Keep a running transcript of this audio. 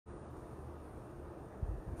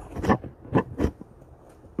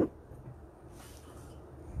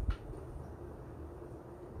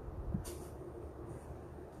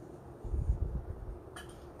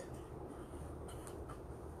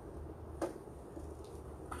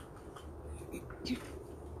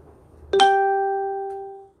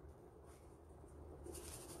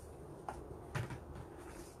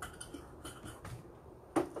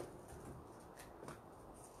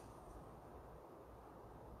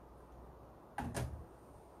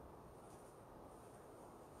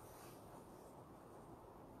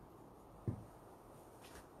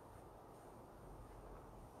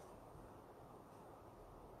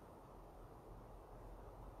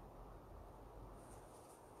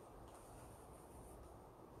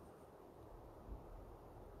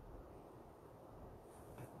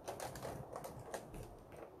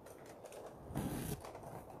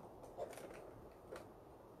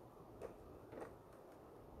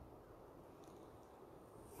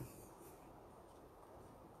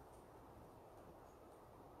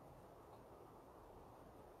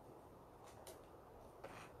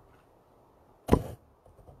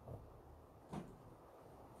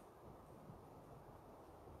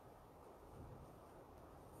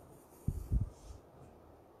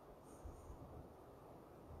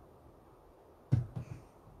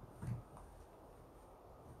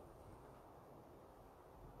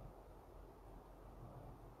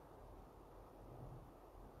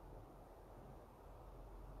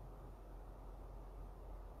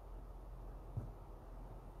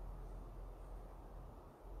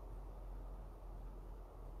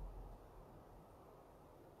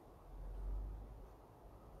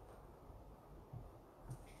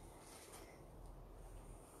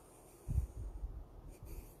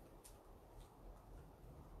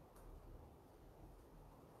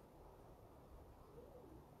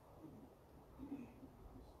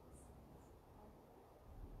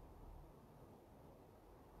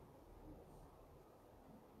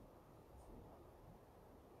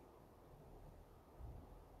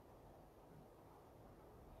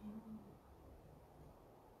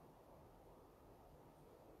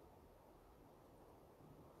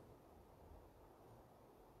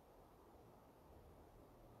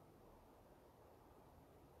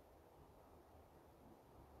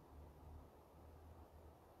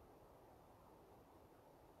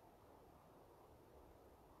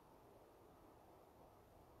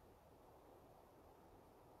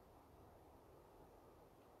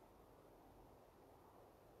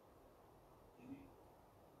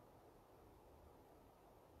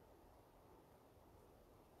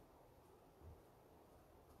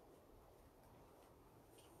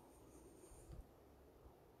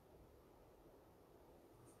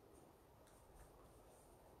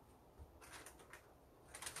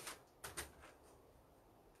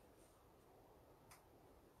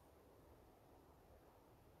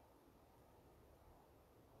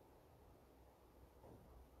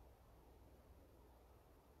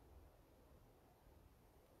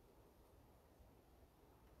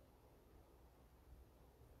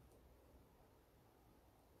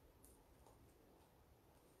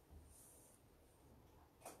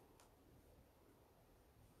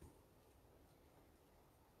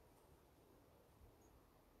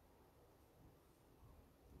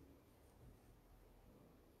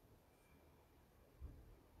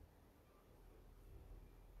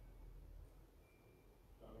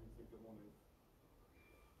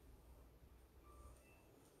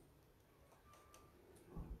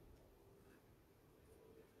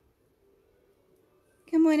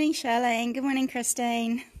Good morning, Charlene. Good morning,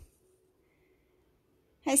 Christine.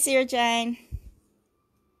 Hey, Sarah Jane.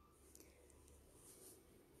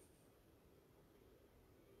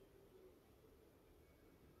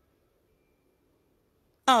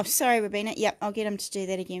 Oh, sorry, Rabina. Yep, I'll get him to do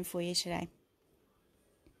that again for you today.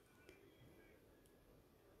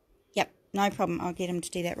 Yep, no problem. I'll get him to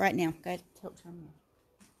do that right now. Go talk to him now.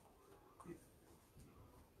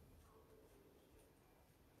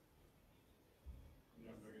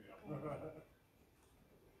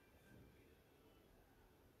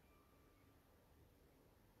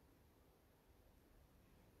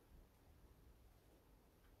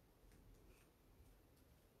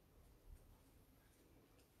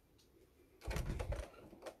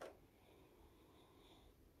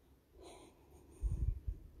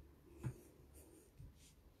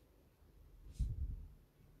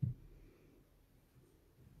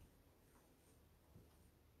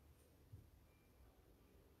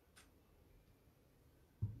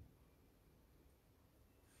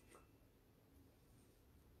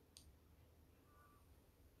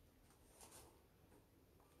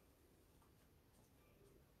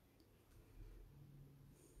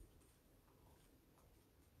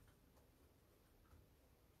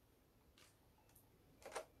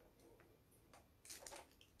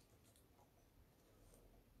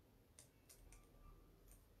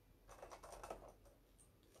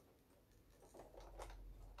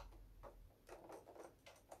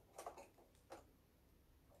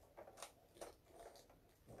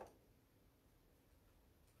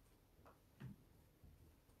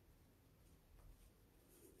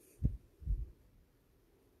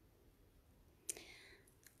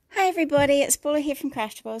 Hi everybody, it's Paula here from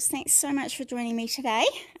Craftables. Thanks so much for joining me today.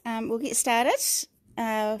 We'll get started.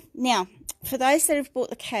 Now, for those that have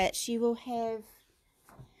bought the kit, you will have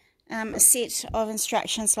a set of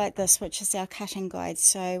instructions like this, which is our cutting guide.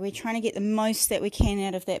 So we're trying to get the most that we can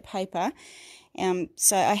out of that paper.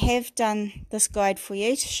 So I have done this guide for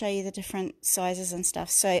you to show you the different sizes and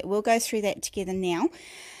stuff. So we'll go through that together now.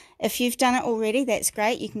 If you've done it already, that's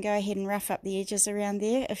great. You can go ahead and rough up the edges around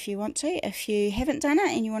there if you want to. If you haven't done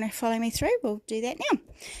it and you want to follow me through, we'll do that now.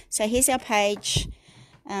 So here's our page.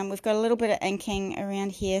 We've got a little bit of inking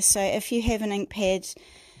around here. So if you have an ink pad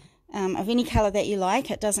of any colour that you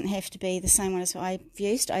like, it doesn't have to be the same one as I've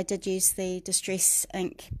used. I did use the Distress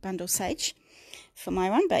Ink Bundle Sage for my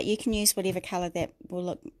one, but you can use whatever colour that will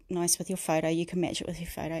look nice with your photo. You can match it with your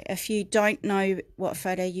photo. If you don't know what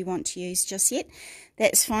photo you want to use just yet,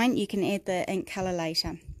 that's fine. You can add the ink colour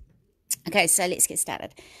later. Okay, so let's get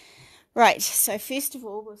started. Right, so first of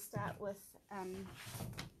all, we'll start with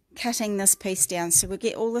cutting this piece down. So we'll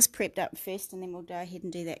get all this prepped up first, and then we'll go ahead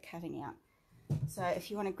and do that cutting out. So if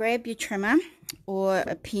you want to grab your trimmer or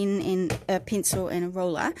a pen and a pencil and a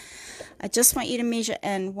ruler, I just want you to measure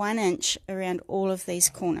in 1 inch around all of these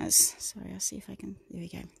corners. Sorry, I'll see if I can, there we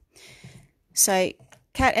go. So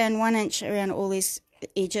cut in 1 inch around all these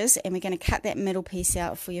edges, and we're going to cut that middle piece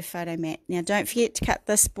out for your photo mat. Now don't forget to cut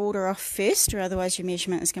this border off first, or otherwise your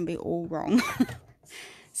measurement is going to be all wrong.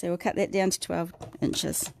 So we'll cut that down to 12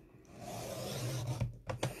 inches.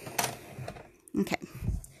 Okay.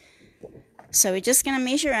 So we're just going to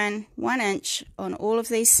measure in 1 inch on all of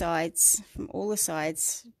these sides, from all the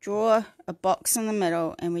sides, draw a box in the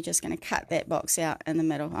middle, and we're just going to cut that box out in the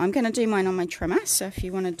middle. I'm going to do mine on my trimmer, so if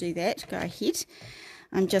you want to do that, go ahead.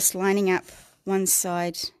 I'm just lining up one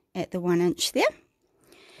side at the 1 inch there,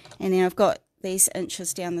 and then I've got these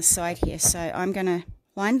inches down the side here, so I'm going to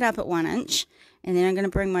line it up at 1 inch, and then I'm going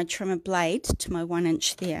to bring my trimmer blade to my 1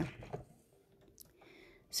 inch there.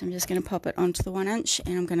 So I'm just going to pop it onto the 1 inch,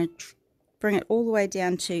 and I'm going to bring it all the way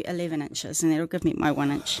down to 11 inches, and that'll give me my 1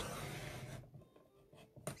 inch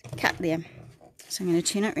cut there. So I'm going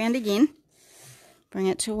to turn it around again, bring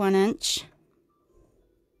it to 1 inch,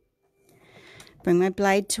 bring my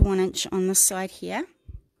blade to 1 inch on this side here,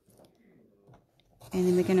 and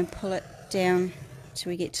then we're going to pull it down till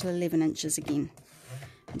we get to 11 inches again,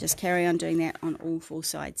 and just carry on doing that on all four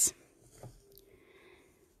sides.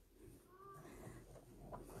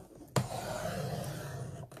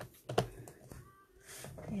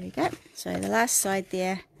 There we go. So the last side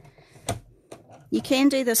there. You can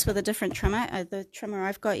do this with a different trimmer. The trimmer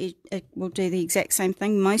I've got will do the exact same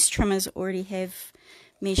thing. Most trimmers already have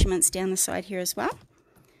measurements down the side here as well.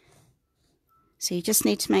 So you just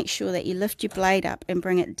need to make sure that you lift your blade up and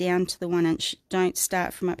bring it down to the 1 inch. Don't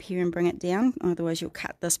start from up here and bring it down, otherwise you'll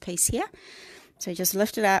cut this piece here. So just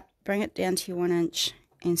lift it up, bring it down to your 1 inch,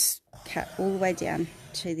 and cut all the way down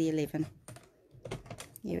to the 11.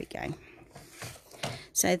 There we go.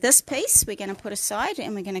 So this piece we're going to put aside,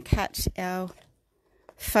 and we're going to cut our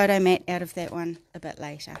photo mat out of that one a bit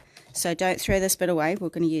later. So don't throw this bit away, we're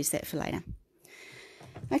going to use that for later.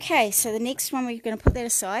 Okay, so the next one we're going to put that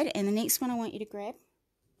aside, and the next one I want you to grab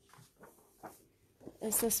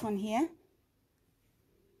is this one here.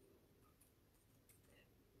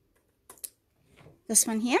 This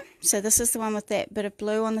one here. So this is the one with that bit of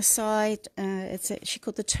blue on the side. It's actually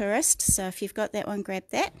called the Tourist. So if you've got that one, grab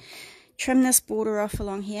that. Trim this border off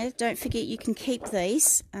along here. Don't forget you can keep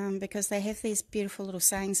these because they have these beautiful little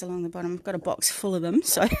sayings along the bottom. I've got a box full of them,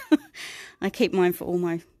 so I keep mine for all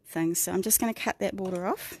my things. So I'm just going to cut that border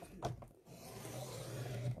off.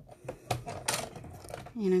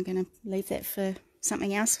 And I'm going to leave that for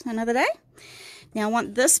something else another day. Now I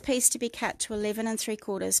want this piece to be cut to 11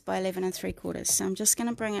 3/4 by 11 3/4. So I'm just going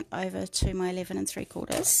to bring it over to my 11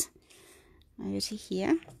 3/4 over to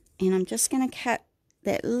here, and I'm just going to cut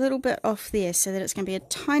that little bit off there so that it's going to be a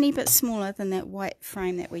tiny bit smaller than that white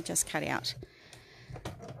frame that we just cut out.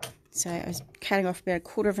 So I was cutting off about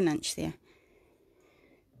 1/4 of an inch there.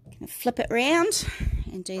 I'm going to flip it round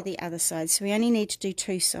and do the other side. So we only need to do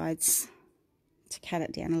 2 sides to cut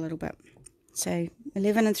it down a little bit. So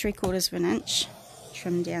 11 3/4 of an inch,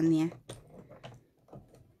 trim down there.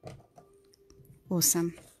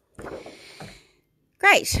 Awesome.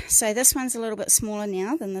 Great, so this one's a little bit smaller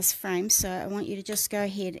now than this frame, so I want you to just go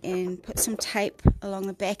ahead and put some tape along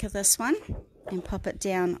the back of this one and pop it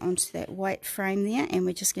down onto that white frame there, and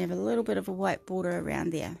we're just going to have a little bit of a white border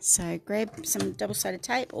around there. So grab some double-sided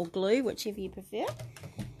tape or glue, whichever you prefer,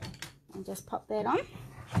 and just pop that on.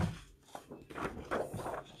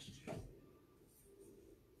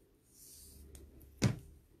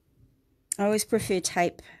 I always prefer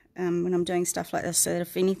tape when I'm doing stuff like this, so that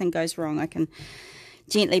if anything goes wrong I can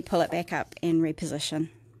gently pull it back up and reposition.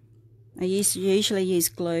 I usually use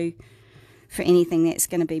glue for anything that's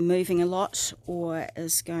going to be moving a lot or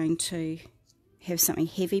is going to have something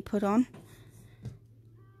heavy put on.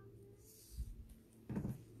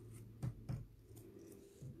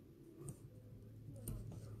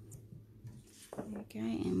 Okay,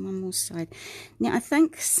 and one more side. Now I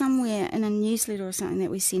think somewhere in a newsletter or something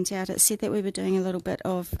that we sent out, it said that we were doing a little bit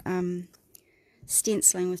of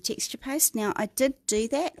stenciling with texture paste. Now I did do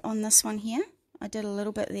that on this one here. I did a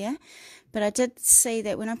little bit there, but I did see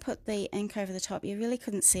that when I put the ink over the top you really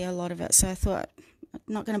couldn't see a lot of it, so I thought I'm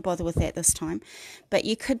not going to bother with that this time. But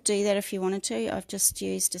you could do that if you wanted to. I've just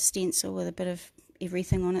used a stencil with a bit of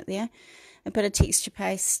everything on it there, a bit of texture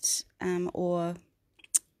paste or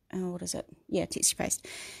what is it? Yeah, texture paste,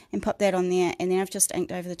 and pop that on there, and then I've just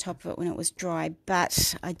inked over the top of it when it was dry,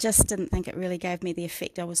 but I just didn't think it really gave me the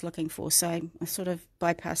effect I was looking for, so I sort of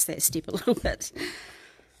bypassed that step a little bit.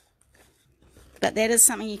 But that is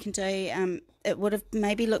something you can do. It would have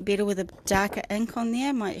maybe looked better with a darker ink on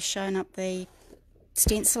there, might have shown up the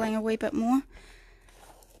stenciling a wee bit more.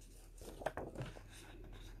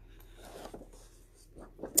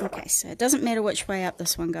 Okay, so it doesn't matter which way up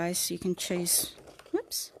this one goes, you can choose,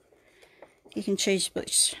 whoops, you can choose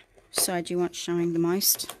which side you want showing the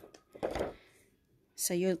most.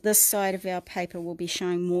 So this side of our paper will be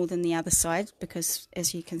showing more than the other side, because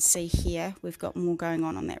as you can see here, we've got more going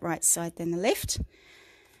on that right side than the left.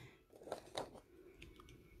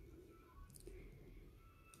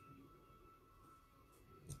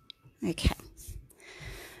 Okay.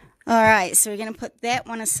 Alright, so we're going to put that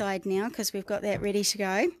one aside now because we've got that ready to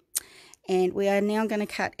go. And we are now going to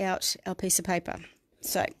cut out our piece of paper.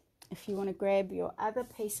 So if you want to grab your other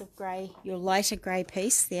piece of grey, your lighter grey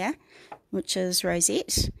piece there, which is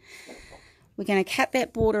Rosette, we're going to cut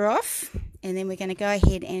that border off, and then we're going to go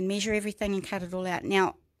ahead and measure everything and cut it all out.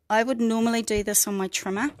 Now, I would normally do this on my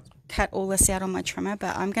trimmer, cut all this out on my trimmer,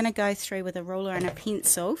 but I'm going to go through with a ruler and a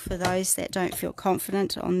pencil for those that don't feel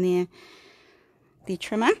confident on their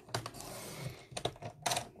trimmer.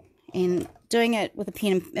 And doing it with a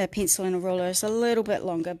pen, a pencil and a ruler is a little bit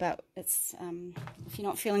longer, but it's if you're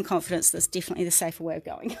not feeling confident, that's definitely the safer way of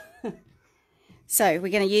going. So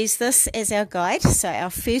we're going to use this as our guide. So our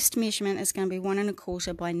first measurement is going to be 1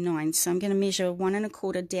 1/4 by 9. So I'm going to measure 1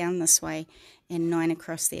 1/4 down this way and 9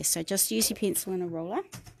 across there. So just use your pencil and a ruler.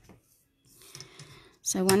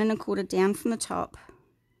 So 1 1/4 down from the top.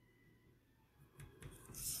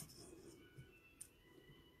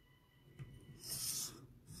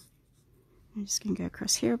 I'm just going to go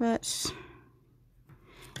across here a bit.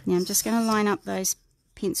 Now I'm just going to line up those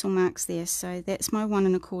pencil marks there. So that's my 1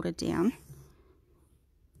 1/4 down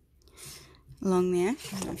along there.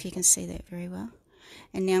 I don't know if you can see that very well.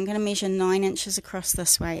 And now I'm going to measure 9 inches across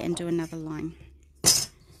this way and do another line.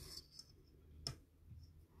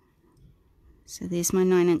 So there's my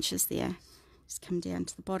 9 inches there. Just come down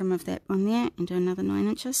to the bottom of that one there and do another 9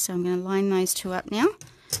 inches. So I'm going to line those two up now.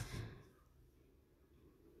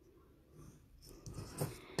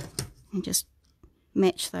 And just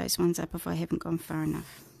match those ones up if I haven't gone far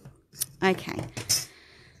enough. Okay,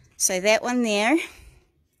 so that one there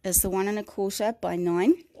is the 1 1/4 by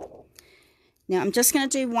 9. Now I'm just going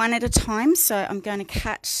to do one at a time, so I'm going to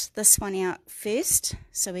cut this one out first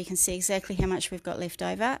so we can see exactly how much we've got left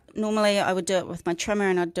over. Normally I would do it with my trimmer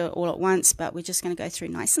and I'd do it all at once, but we're just going to go through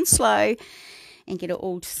nice and slow and get it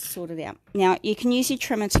all sorted out. Now you can use your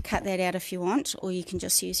trimmer to cut that out if you want, or you can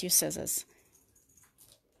just use your scissors.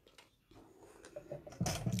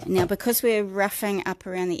 Now because we're roughing up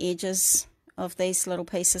around the edges of these little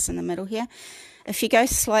pieces in the middle here, if you go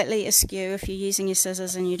slightly askew, if you're using your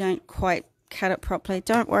scissors and you don't quite cut it properly,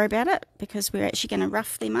 don't worry about it, because we're actually going to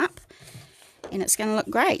rough them up and it's going to look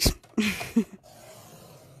great.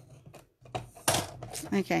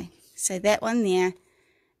 Okay, so that one there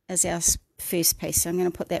is our first piece, so I'm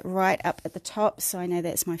going to put that right up at the top so I know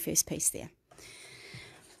that's my first piece there.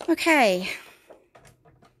 Okay,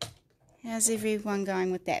 how's everyone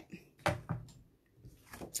going with that?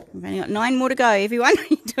 We've only got 9 more to go, everyone.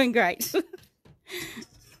 You're doing great.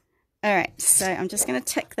 Alright, so I'm just going to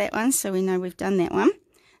tick that one so we know we've done that one.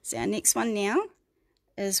 So our next one now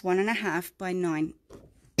is 1 1/2 by 9.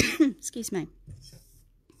 Excuse me.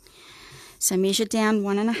 So measure down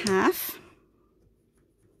 1 1/2.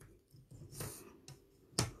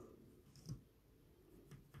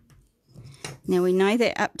 Now we know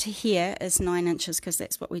that up to here is 9 inches because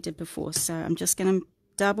that's what we did before. So I'm just going to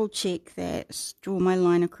double check that, draw my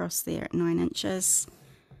line across there at 9 inches.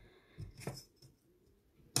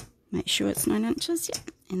 Make sure it's 9 inches, yeah,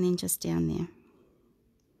 and then just down there.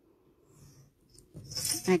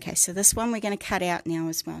 Okay, so this one we're going to cut out now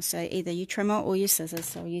as well. So either you trimmer or your scissors.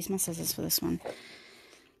 So I'll use my scissors for this one.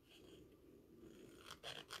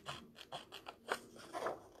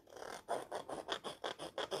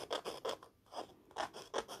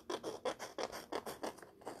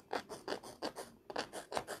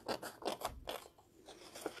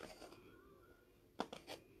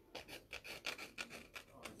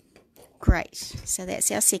 Great, so that's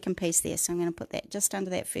our second piece there, so I'm going to put that just under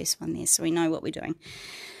that first one there so we know what we're doing.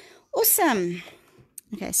 Awesome.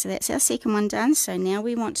 Okay, so that's our second one done. So now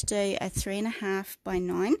we want to do a 3 1/2 by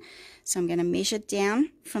 9. So I'm going to measure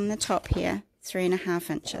down from the top here 3 1/2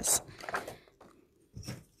 inches.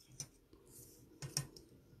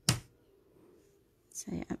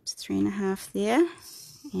 So up to 3 1/2 there,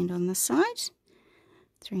 and on the side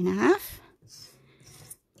 3 1/2.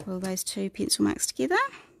 Pull those two pencil marks together.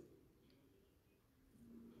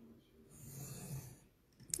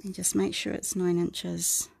 And just make sure it's 9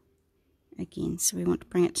 inches again. So we want to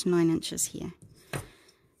bring it to 9 inches here.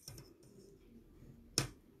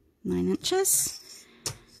 9 inches.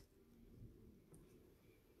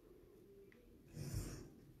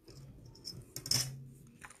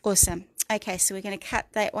 Awesome. Okay, so we're going to cut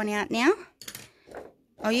that one out now.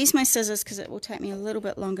 I'll use my scissors because it will take me a little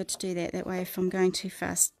bit longer to do that. That way if I'm going too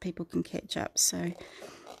fast, people can catch up. So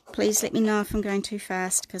please let me know if I'm going too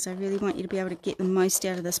fast, because I really want you to be able to get the most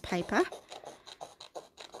out of this paper.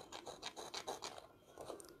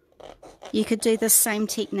 You could do the same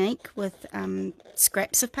technique with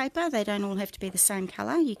scraps of paper. They don't all have to be the same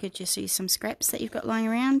colour. You could just use some scraps that you've got lying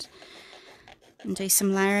around and do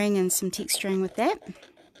some layering and some texturing with that.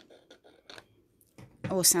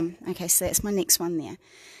 Awesome. Okay, so that's my next one there.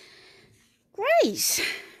 Great.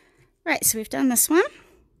 Right, so we've done this one.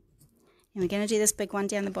 And we're going to do this big one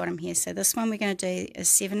down the bottom here. So this one we're going to do is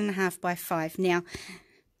 7 1/2 by 5. Now,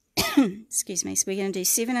 excuse me, so we're going to do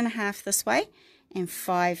 7 1/2 this way and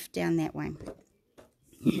 5 down that way.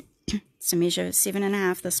 So measure 7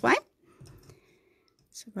 1/2 this way.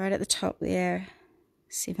 So right at the top there,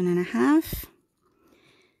 7 1/2.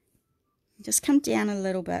 Just come down a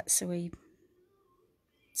little bit so we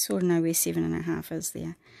sort of know where 7 1/2 is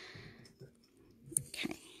there.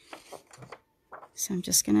 Okay. So I'm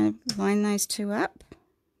just going to line those two up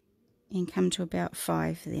and come to about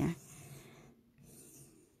 5 there.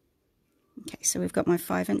 Okay, so we've got my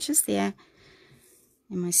 5 inches there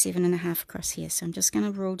and my 7 1/2 across here. So I'm just going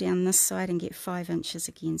to roll down this side and get 5 inches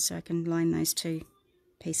again so I can line those two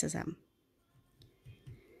pieces up.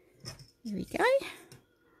 There we go.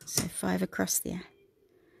 So 5 across there.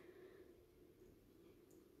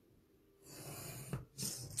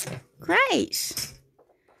 Great.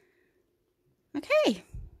 Okay,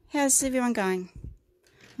 how's everyone going?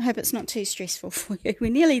 I hope it's not too stressful for you. We're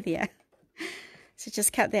nearly there. So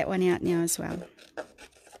just cut that one out now as well.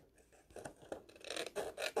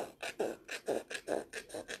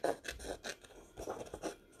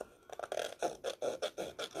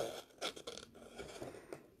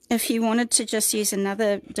 If you wanted to just use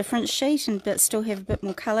another different sheet but still have a bit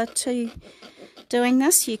more colour to doing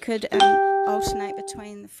this, you could alternate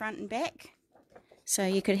between the front and back. So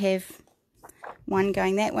you could have one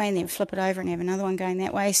going that way and then flip it over and have another one going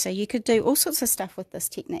that way. So you could do all sorts of stuff with this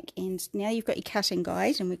technique. And now you've got your cutting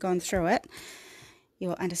guide and we've gone through it,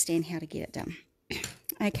 you'll understand how to get it done.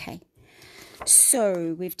 Okay,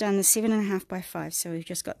 so we've done the 7.5 by 5, so we've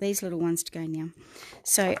just got these little ones to go now.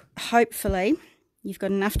 So hopefully you've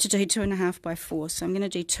got enough to do 2.5 by 4. So I'm going to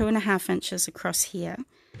do 2.5 inches across here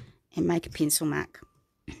and make a pencil mark.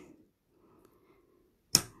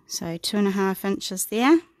 So 2.5 inches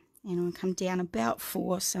there, and I'll come down about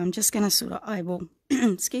 4. So I'm just going to sort of eyeball,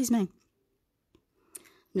 excuse me.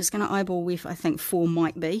 I'm just going to eyeball where I think 4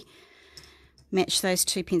 might be. Match those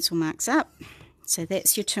 2 pencil marks up. So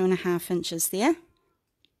that's your 2.5 inches there.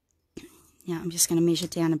 Now I'm just going to measure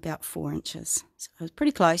down about 4 inches. So I was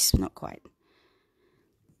pretty close, but not quite.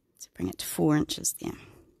 So bring it to 4 inches there.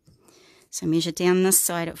 So measure down this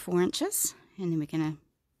side at 4 inches, and then we're going to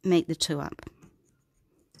meet the 2 up.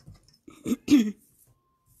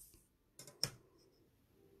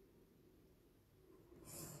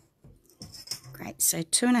 Great, so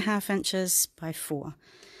 2.5 inches by 4.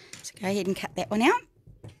 So go ahead and cut that one out.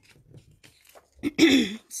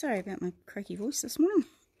 Sorry about my croaky voice this morning.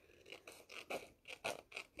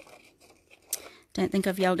 Don't think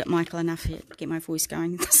I've yelled at Michael enough to get my voice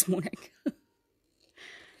going this morning.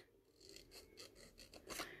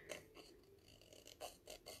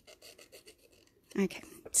 Okay,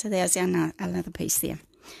 so there's our another piece there.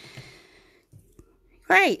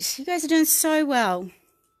 Great, you guys are doing so well.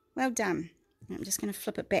 Well done. I'm just going to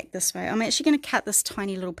flip it back this way. I'm actually going to cut this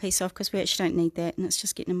tiny little piece off because we actually don't need that and it's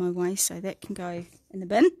just getting in my way, so that can go in the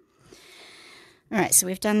bin. Alright, so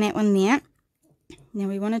we've done that one there. Now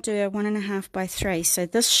we want to do a 1.5 by 3. So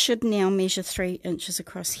this should now measure 3 inches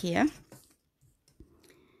across here.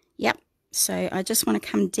 Yep, so I just want to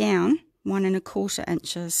come down 1.25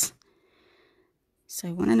 inches. So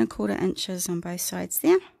 1.25 inches on both sides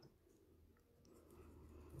there.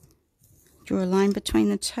 Draw a line between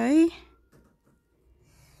the 2.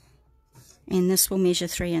 And this will measure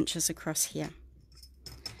 3 inches across here.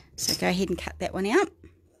 So go ahead and cut that one out.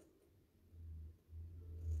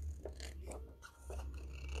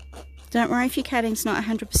 Don't worry if your cutting's not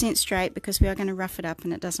 100% straight, because we are going to rough it up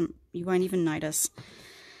and you won't even notice.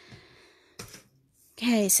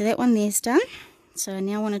 Okay, so that one there's done. So I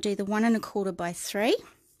now want to do the 1.25 by 3.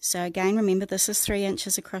 So again, remember this is 3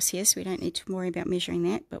 inches across here, so we don't need to worry about measuring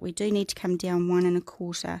that, but we do need to come down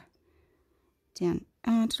 1.25 down.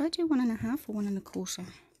 Did I do 1.5 or 1.25?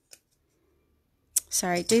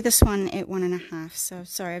 Sorry, do this one at 1.5. So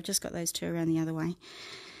sorry, I've just got those two around the other way.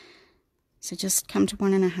 So just come to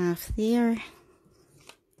 1.5 there.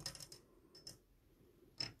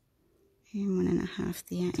 And 1.5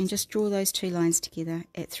 there. And just draw those two lines together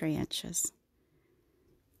at 3 inches.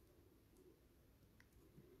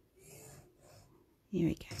 Here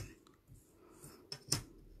we go.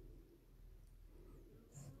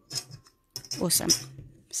 Awesome.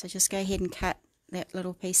 So just go ahead and cut that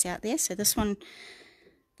little piece out there. So this one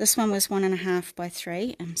was 1.5 by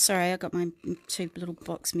 3. I'm sorry, I got my 2 little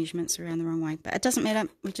box measurements around the wrong way, but it doesn't matter.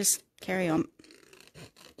 We just carry on.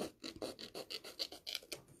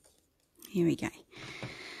 Here we go.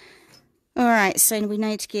 All right, so we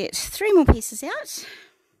need to get 3 more pieces out.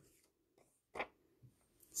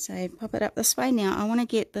 So pop it up this way. Now I want to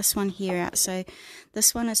get this one here out. So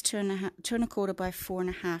this one is 2.25 by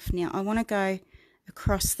 4.5. Now I want to go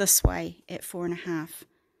across this way at 4.5,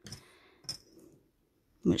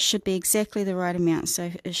 which should be exactly the right amount.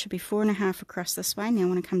 So it should be 4.5 across this way. Now I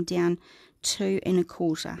want to come down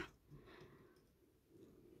 2.25.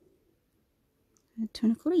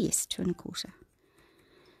 2.25, yes, 2.25.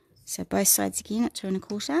 So both sides again at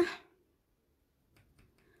 2.25.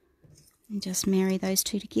 And just marry those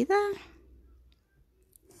two together.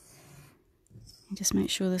 And just make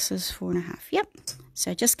sure this is 4.5. Yep.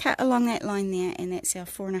 So just cut along that line there, and that's our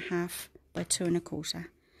 4.5 by 2.25.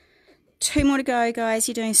 2 more to go, guys.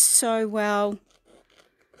 You're doing so well.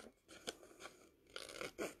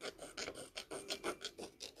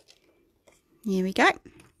 Here we go.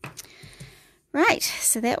 Right,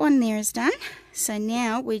 so that one there is done. So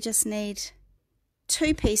now we just need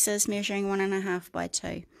 2 pieces measuring 1.5 by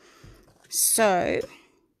 2. So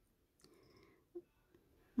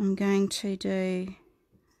I'm going to do,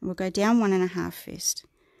 we'll go down 1.5 first.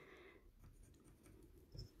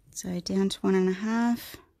 So down to 1.5.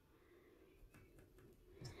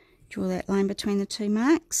 Draw that line between the 2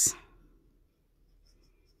 marks.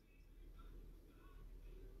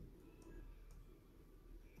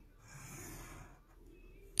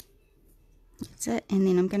 That's it. And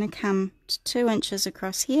then I'm going to come to 2 inches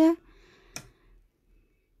across here,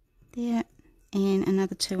 there, and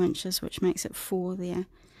another 2 inches, which makes it 4 there.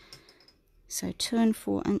 So 2 and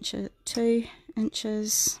 4 inches, 2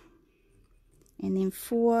 inches, and then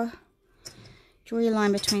 4. Draw your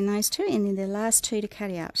line between those two, and then the last 2 to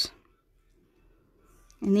cut out.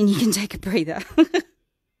 And then you can take a breather.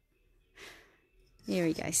 There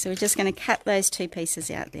we go. So we're just going to cut those 2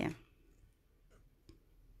 pieces out there.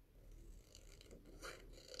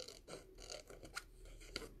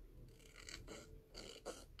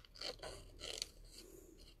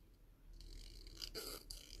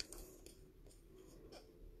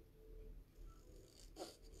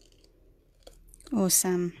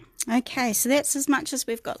 Awesome. Okay, so that's as much as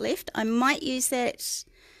we've got left. I might use that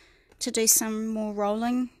to do some more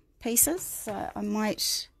rolling pieces. So I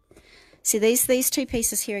might see these 2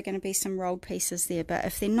 pieces here are going to be some rolled pieces there, but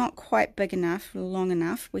if they're not quite big enough or long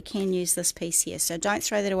enough, we can use this piece here. So don't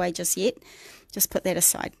throw that away just yet. Just put that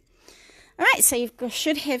aside. All right, so you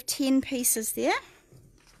should have 10 pieces there.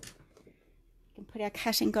 We can put our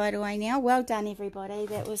cutting guide away now. Well done, everybody.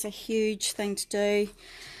 That was a huge thing to do.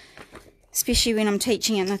 Especially when I'm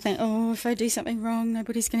teaching it and I think, oh, if I do something wrong,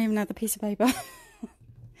 nobody's going to have another piece of paper.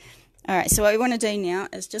 Alright, so what we want to do now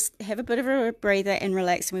is just have a bit of a breather and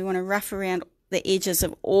relax. And we want to rough around the edges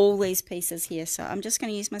of all these pieces here. So I'm just going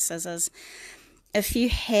to use my scissors. If you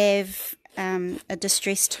have a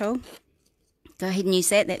distress tool, go ahead and use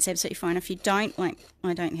that. That's absolutely fine. If you don't, like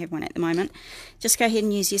I don't have one at the moment, just go ahead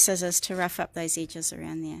and use your scissors to rough up those edges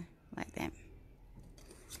around there, like that.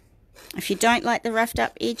 If you don't like the roughed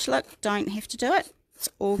up edge look, don't have to do it. It's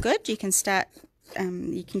all good. You can start,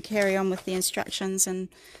 you can carry on with the instructions and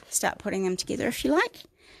start putting them together if you like.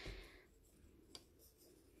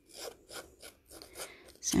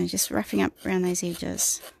 So just roughing up around those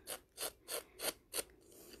edges.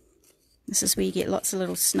 This is where you get lots of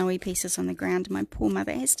little snowy pieces on the ground. My poor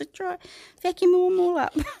mother has to try vacuum them all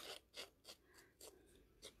up.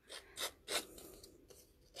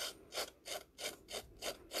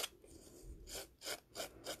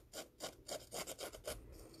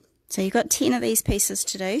 So you've got 10 of these pieces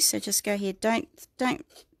to do, so just go ahead. Don't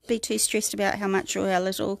be too stressed about how much or how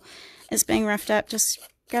little is being roughed up. Just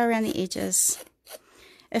go around the edges.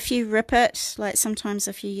 If you rip it, like sometimes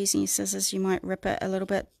if you're using your scissors, you might rip it a little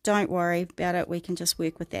bit. Don't worry about it. We can just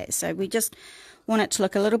work with that. So we just want it to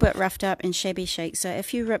look a little bit roughed up and shabby chic. So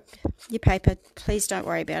if you rip your paper, please don't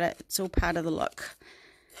worry about it. It's all part of the look.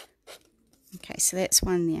 Okay, so that's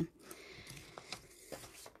one there.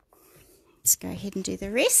 Let's go ahead and do the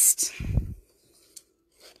rest.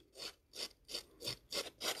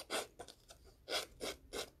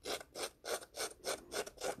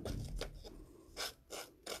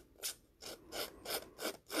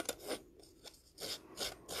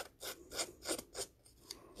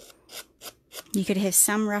 You could have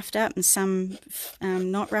some roughed up and some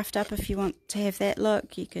not roughed up if you want to have that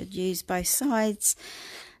look. You could use both sides.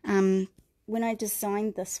 When I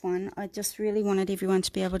designed this one, I just really wanted everyone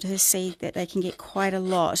to be able to see that they can get quite a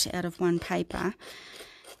lot out of one paper.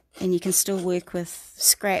 And you can still work with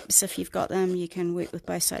scraps if you've got them. You can work with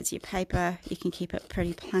both sides of your paper. You can keep it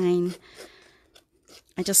pretty plain.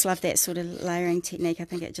 I just love that sort of layering technique. I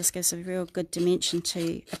think it just gives a real good dimension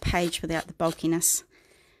to a page without the bulkiness.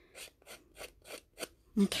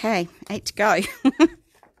 Okay, 8 to go.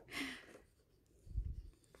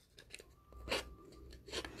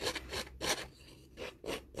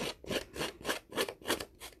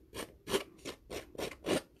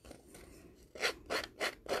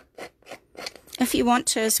 If you want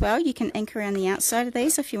to as well, you can ink around the outside of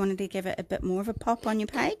these if you wanted to give it a bit more of a pop on your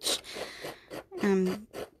page.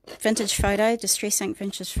 Vintage photo, Distress Ink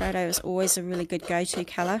Vintage Photo is always a really good go-to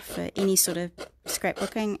colour for any sort of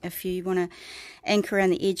scrapbooking. If you want to ink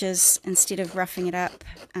around the edges instead of roughing it up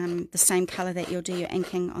the same colour that you'll do your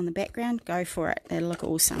inking on the background, go for it. It'll look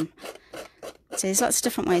awesome. So there's lots of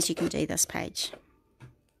different ways you can do this page.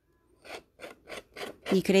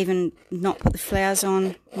 You could even not put the flowers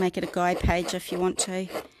on, make it a guide page if you want to.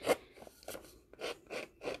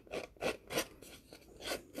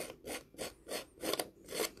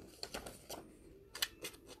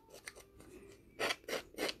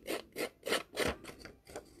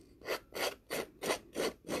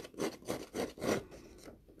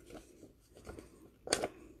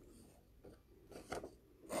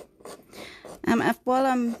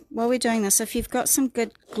 While we're doing this, if you've got some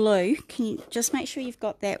good glue, can you just make sure you've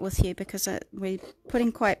got that with you, because we're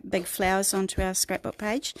putting quite big flowers onto our scrapbook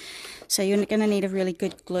page, so you're going to need a really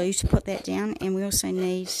good glue to put that down. And we also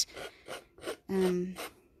need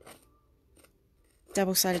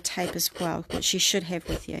double-sided tape as well, which you should have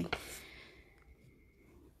with you.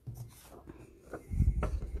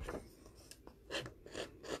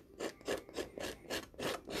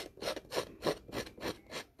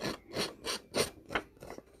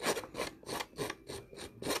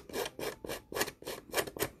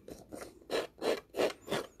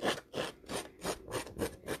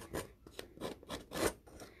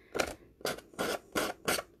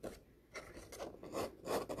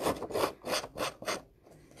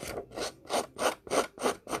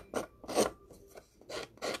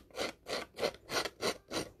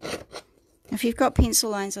 If you've got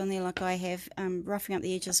pencil lines on there like I have, roughing up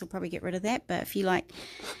the edges will probably get rid of that, but if you want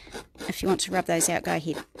to rub those out, go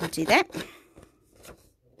ahead and do that.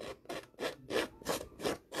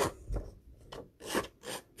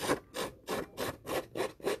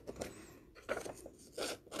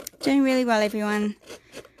 Doing really well, everyone.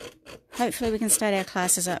 Hopefully we can start our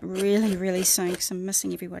classes up really, really soon because I'm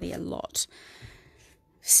missing everybody a lot.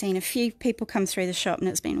 I've seen a few people come through the shop and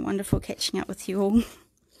it's been wonderful catching up with you all.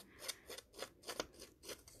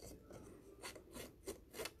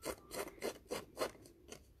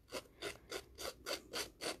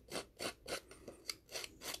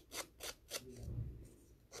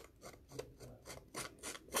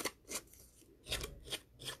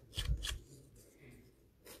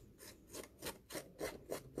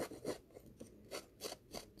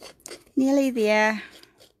 Nearly there.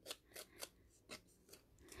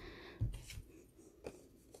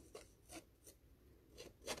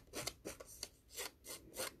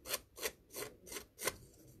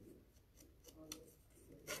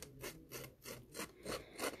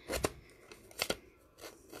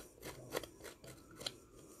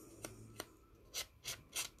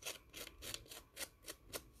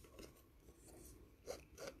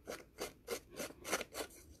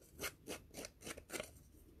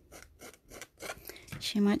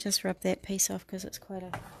 She might just rub that piece off because it's quite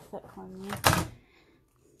a thick one now.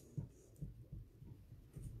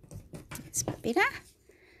 That's better.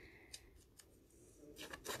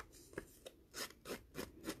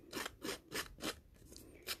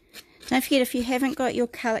 Don't forget, if you haven't got your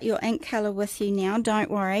ink colour with you now,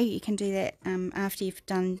 don't worry. You can do that after you've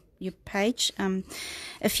done your page.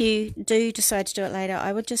 If you do decide to do it later,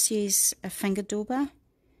 I would just use a finger dauber,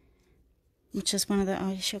 which is one of the...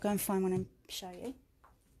 I shall go and find one and show you.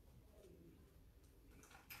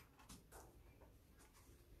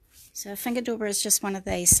 So a finger dauber is just one of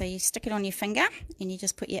these. So you stick it on your finger and you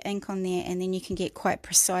just put your ink on there, and then you can get quite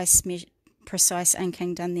precise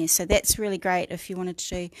inking done there. So that's really great if you wanted to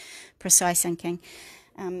do precise inking.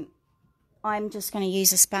 I'm just going to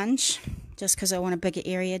use a sponge just because I want a bigger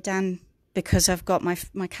area done, because I've got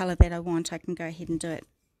my colour that I want. I can go ahead and do it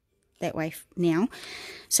that way now.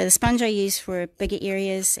 So the sponge I use for bigger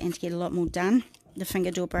areas and to get a lot more done. The finger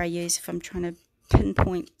dauber I use if I'm trying to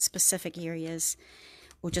pinpoint specific areas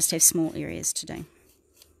or just have small areas to do.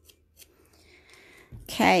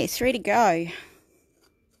 Okay, 3 to go.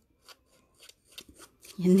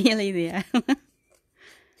 You're nearly there. I'm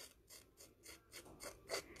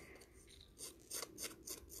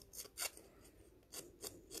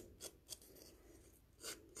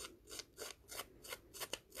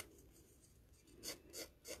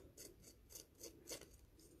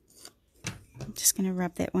just going to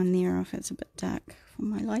rub that one there off. It's a bit dark for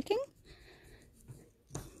my liking.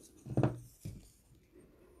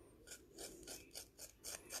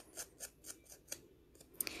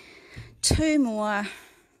 Two more.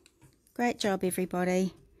 Great job,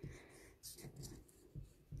 everybody.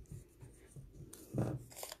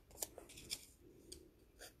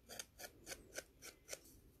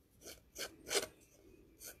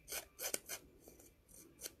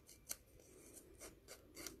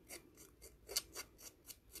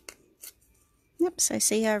 Yep, so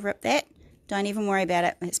see how I ripped that? Don't even worry about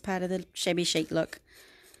it. It's part of the shabby chic look.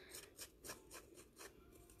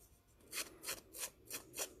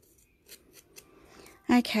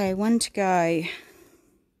 Okay, 1 to go.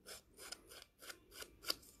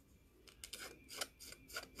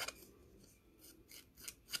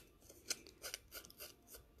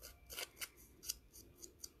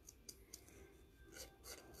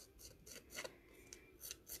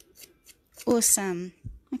 Awesome.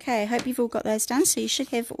 Okay, I hope you've all got those done. So you should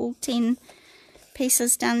have all 10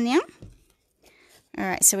 pieces done now.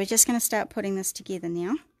 Alright, so we're just going to start putting this together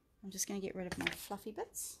now. I'm just going to get rid of my fluffy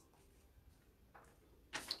bits.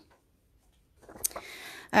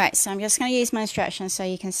 Alright, so I'm just going to use my instructions so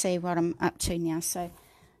you can see what I'm up to now. So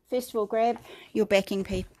first of all, grab your backing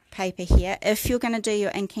paper here. If you're going to do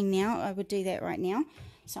your inking now, I would do that right now.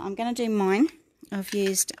 So I'm going to do mine. I've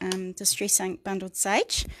used Distress Ink Bundled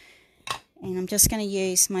Sage, and I'm just going to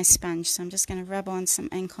use my sponge. So I'm just going to rub on some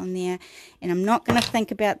ink on there, and I'm not going to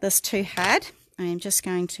think about this too hard. I am just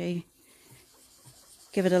going to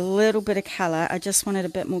give it a little bit of colour. I just wanted a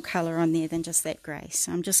bit more colour on there than just that grey.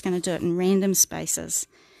 So I'm just going to do it in random spaces.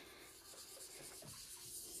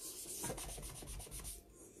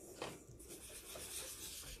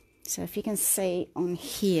 So if you can see on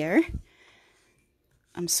here,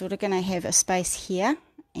 I'm sort of going to have a space here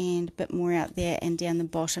and a bit more out there and down the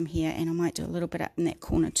bottom here, and I might do a little bit up in that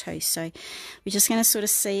corner too. So we're just going to sort of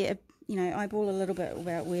see, eyeball a little bit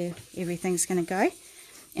about where everything's going to go.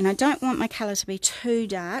 And I don't want my colour to be too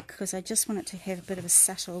dark because I just want it to have a bit of a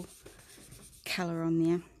subtle colour on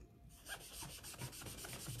there.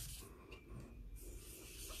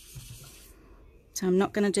 So I'm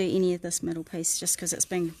not going to do any of this middle piece just because it's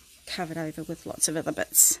been covered over with lots of other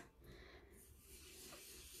bits.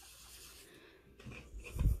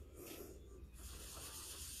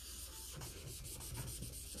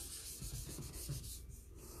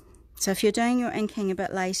 So if you're doing your inking a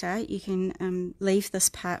bit later, you can leave this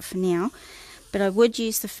part for now. But I would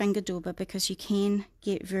use the finger dauber because you can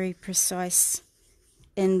get very precise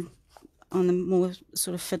on the more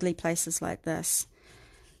sort of fiddly places like this.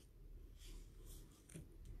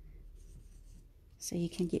 So you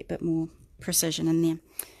can get a bit more precision in there.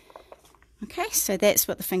 Okay, so that's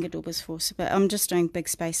what the finger dauber is for. So, but I'm just doing big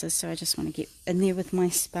spaces, so I just want to get in there with my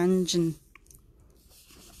sponge and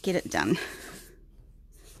get it done.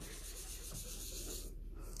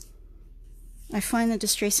 I find the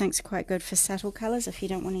Distress inks quite good for subtle colours if you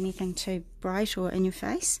don't want anything too bright or in your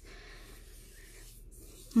face.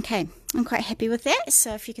 Okay, I'm quite happy with that.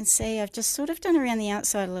 So if you can see, I've just sort of done around the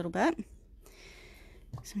outside a little bit.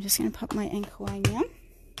 So I'm just going to pop my ink away now.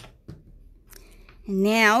 And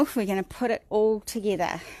now we're going to put it all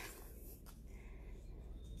together.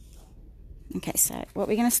 Okay, so what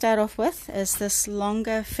we're going to start off with is this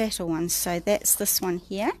longer, fatter one. So that's this one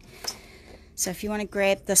here. So if you want to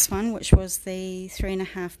grab this one, which was the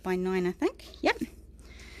 3.5 by 9, I think. Yep.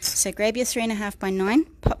 So grab your 3.5 by 9,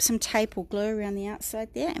 pop some tape or glue around the outside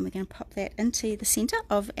there, and we're going to pop that into the centre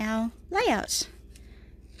of our layout.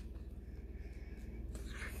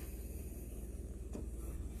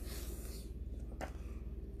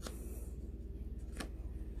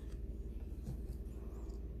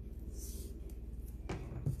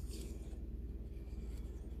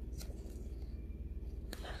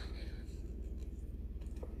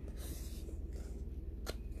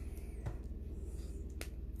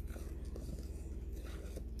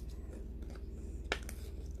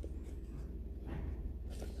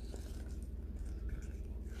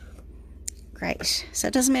 Great, so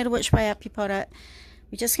it doesn't matter which way up you put it.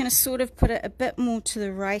 We're just going to sort of put it a bit more to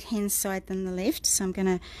the right hand side than the left. So I'm going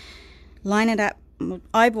to line it up,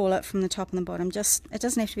 eyeball it from the top and the bottom. Just, it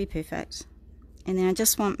doesn't have to be perfect. And then I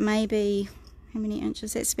just want maybe, how many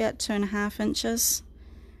inches? That's about 2.5 inches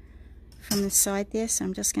from the side there. So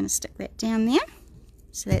I'm just going to stick that down there.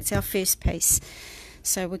 So that's our first piece.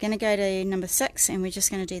 So we're going to go to number 6 and we're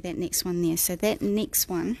just going to do that next one there. So that next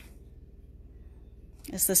one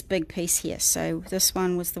is this big piece here. So this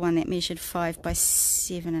one was the one that measured 5 by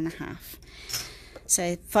 7.5.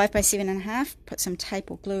 So 5 by 7.5, put some tape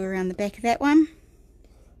or glue around the back of that one.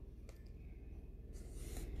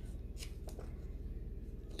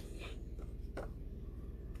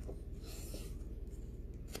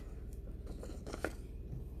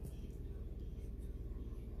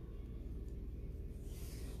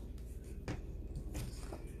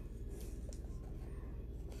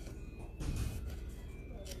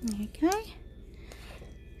 Okay,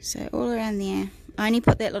 so all around there. I only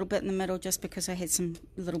put that little bit in the middle just because I had some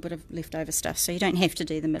little bit of leftover stuff, so you don't have to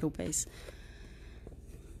do the middle piece.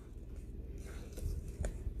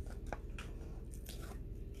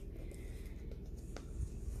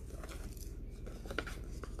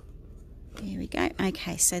 There we go.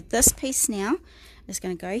 Okay, so this piece now is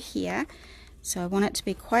going to go here. So I want it to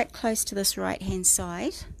be quite close to this right hand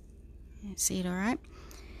side. See it all right?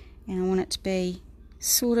 And I want it to be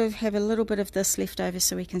sort of have a little bit of this left over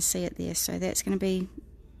so we can see it there. So that's going to be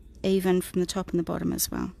even from the top and the bottom as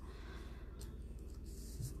well.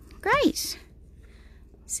 Great.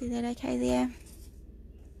 See that okay there?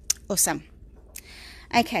 Awesome.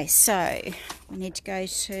 Okay, so we need to go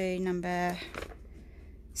to number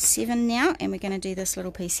 7 now, and we're going to do this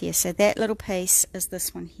little piece here. So that little piece is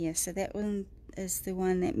this one here. So that one is the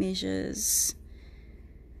one that measures,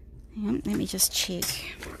 hang on, let me just check.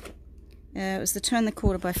 It was the 2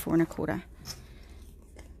 1/4 by 4 1/4.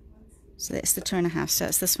 So that's the 2 1/2. So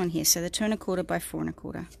it's this one here. So the 2 1/4 by 4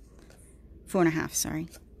 1/4. 4 1/2, sorry.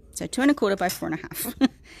 So 2 1/4 by 4 1/2.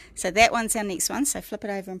 So that one's our next one. So flip it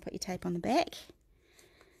over and put your tape on the back.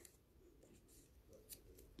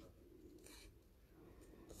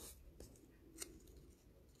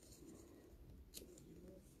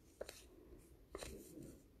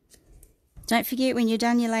 Don't forget, when you're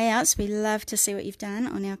done your layouts, we love to see what you've done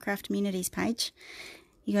on our Craft Communities page.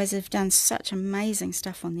 You guys have done such amazing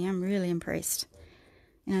stuff on there. I'm really impressed.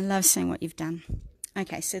 And I love seeing what you've done.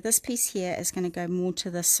 Okay, so this piece here is going to go more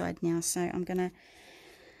to this side now. So I'm going to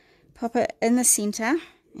pop it in the center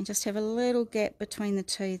and just have a little gap between the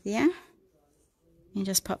two there. And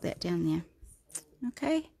just pop that down there.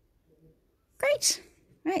 Okay, great.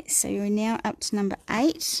 Right, so you're now up to number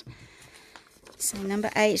 8. So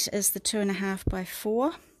number 8 is the 2.5 by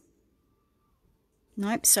 4.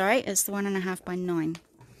 Nope, sorry, it's the 1.5 by 9.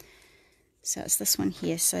 So it's this one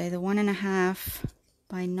here. So the 1.5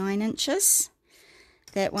 by 9 inches.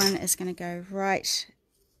 That one is going to go right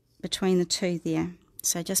between the two there.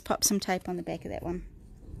 So just pop some tape on the back of that one.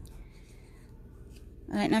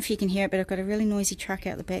 I don't know if you can hear it, but I've got a really noisy truck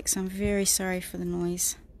out the back, so I'm very sorry for the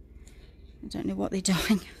noise. I don't know what they're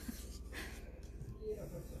doing.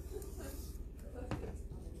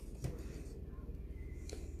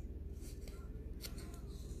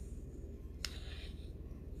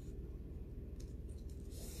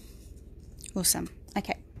 Awesome.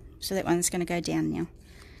 Okay, so that one's going to go down now.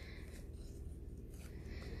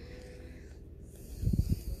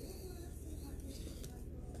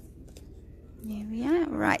 There we are.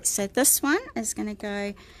 Right, so this one is going to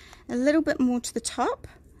go a little bit more to the top.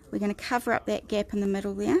 We're going to cover up that gap in the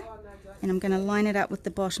middle there, and I'm going to line it up with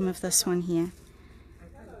the bottom of this one here.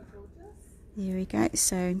 There we go.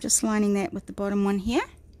 So I'm just lining that with the bottom one here.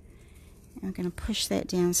 And I'm going to push that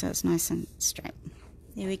down so it's nice and straight.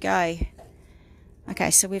 There we go.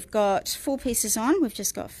 Okay, so we've got 4 pieces on. We've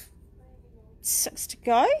just got 6 to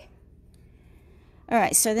go.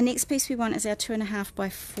 Alright, so the next piece we want is our 2.5 by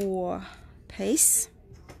 4 piece.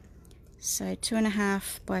 So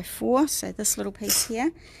 2.5 by 4, so this little piece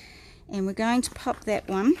here. And we're going to pop that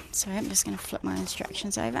one. Sorry, I'm just going to flip my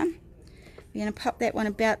instructions over. We're going to pop that one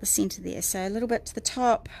about the centre there. So a little bit to the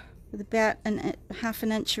top with about half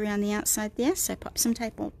an inch around the outside there. So pop some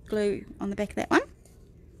tape or glue on the back of that one.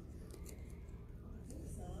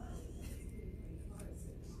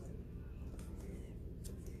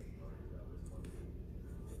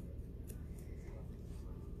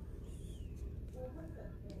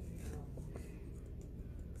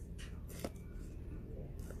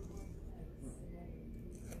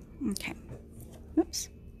 Okay, oops.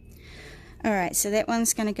 Alright, so that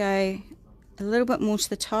one's going to go a little bit more to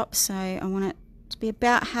the top, so I want it to be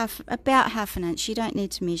about half an inch. You don't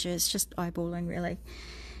need to measure, it's just eyeballing really.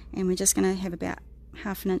 And we're just going to have about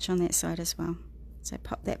half an inch on that side as well. So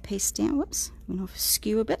pop that piece down, whoops, went off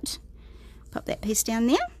skew a bit. Pop that piece down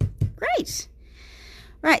there, great.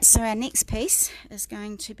 Right, so our next piece is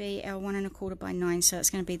going to be our 1.25 by 9, so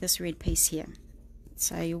it's going to be this red piece here.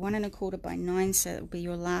 So your 1.25 by 9, so it will be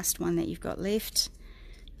your last one that you've got left,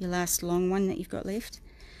 your last long one that you've got left.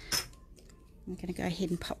 I'm going to go ahead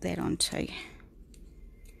and pop that on too.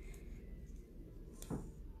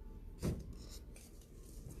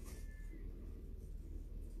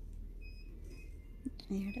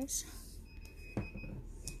 There it is.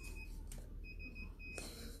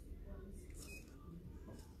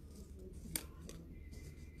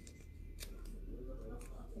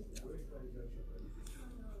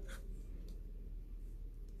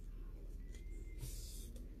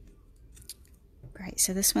 Great,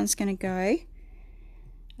 so this one's going to go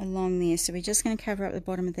along there, so we're just going to cover up the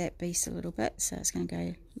bottom of that piece a little bit, so it's going to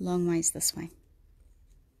go long ways this way.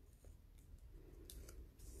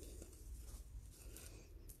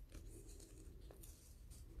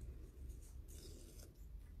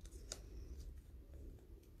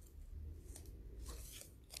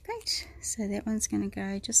 Great, so that one's going to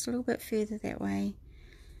go just a little bit further that way,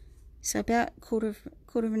 so about quarter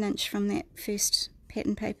of an inch from that first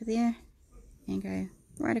pattern paper there, and go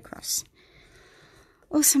right across.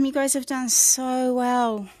 Awesome, you guys have done so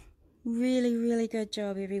well. Really, really good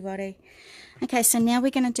job, everybody. Okay, so now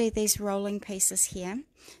we're going to do these rolling pieces here.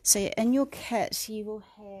 So in your kit, you will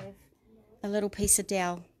have a little piece of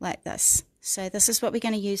dowel like this. So this is what we're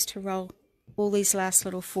going to use to roll all these last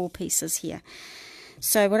little 4 pieces here.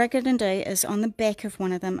 So what I'm going to do is on the back of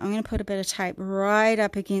one of them, I'm going to put a bit of tape right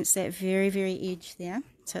up against that very, very edge there.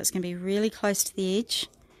 So it's going to be really close to the edge,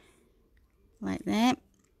 like that.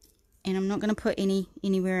 And I'm not going to put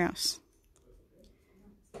anywhere else.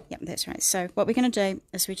 Yep, that's right. So what we're going to do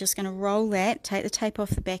is we're just going to roll that, take the tape off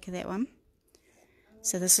the back of that one.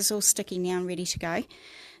 So this is all sticky now and ready to go.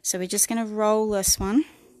 So we're just going to roll this one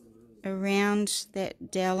around that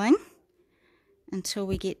doweling until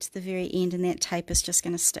we get to the very end, and that tape is just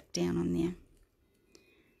going to stick down on there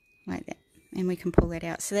like that, and we can pull that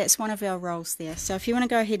out. So that's one of our rolls there. So if you want to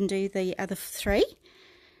go ahead and do the other 3,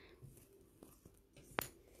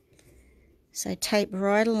 so tape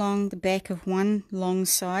right along the back of one long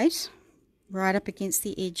side, right up against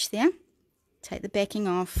the edge there, take the backing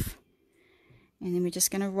off, and then we're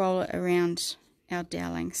just going to roll it around our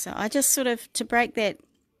doweling. So I just sort of, to break that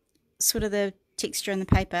sort of the texture in the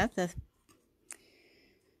paper, the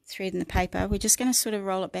thread in the paper, we're just going to sort of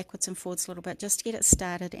roll it backwards and forwards a little bit just to get it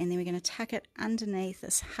started, and then we're going to tuck it underneath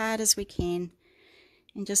as hard as we can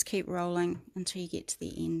and just keep rolling until you get to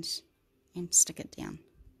the end and stick it down.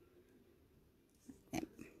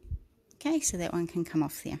 Okay, so that one can come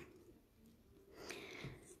off there.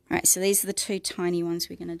 Alright, so these are the two tiny ones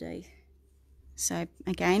we're going to do. So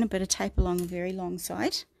again, a bit of tape along the very long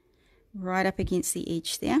side, right up against the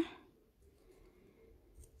edge there.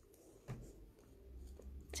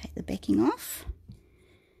 Take the backing off.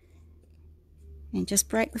 And just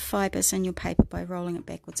break the fibres in your paper by rolling it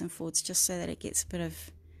backwards and forwards, just so that it gets a bit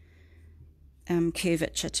of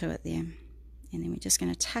curvature to it there. And then we're just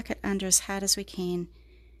going to tuck it under as hard as we can,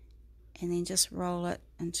 and then just roll it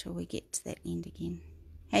until we get to that end again.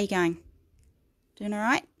 How you going? Doing all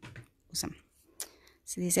right? Awesome.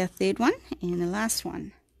 So there's our third one and the last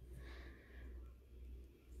one.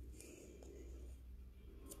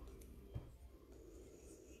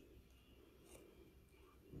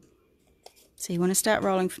 So you want to start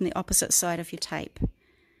rolling from the opposite side of your tape.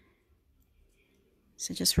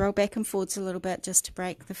 So just roll back and forwards a little bit just to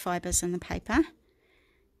break the fibres in the paper.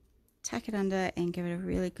 Tuck it under and give it a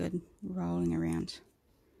really good rolling around.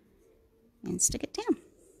 And stick it down.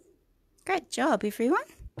 Great job, everyone.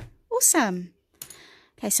 Awesome.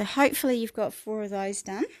 Okay, so hopefully you've got 4 of those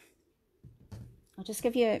done. I'll just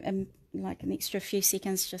give you like an extra few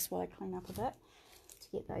seconds just while I clean up a bit to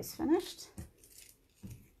get those finished.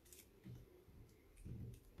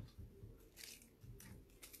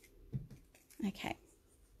 Okay.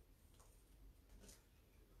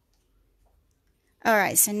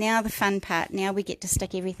 Alright, so now the fun part. Now we get to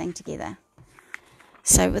stick everything together.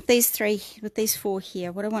 So with these 4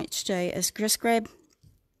 here, what I want you to do is just grab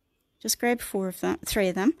 3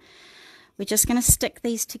 of them. We're just going to stick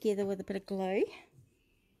these together with a bit of glue,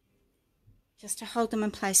 just to hold them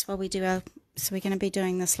in place while we do our. So we're going to be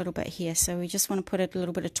doing this little bit here. So we just want to put a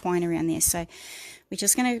little bit of twine around there. So we're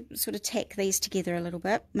just going to sort of tack these together a little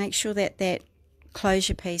bit. Make sure that that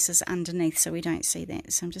closure piece is underneath so we don't see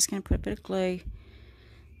that. So I'm just going to put a bit of glue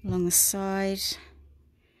along the side.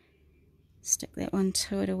 Stick that one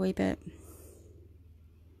to it a wee bit.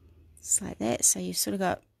 Just like that. So you've sort of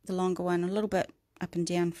got the longer one a little bit up and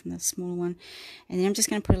down from the smaller one. And then I'm just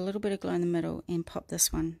going to put a little bit of glue in the middle and pop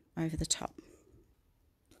this one over the top.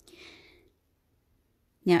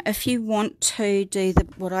 Now if you want to do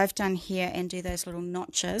what I've done here and do those little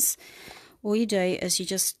notches, all you do is you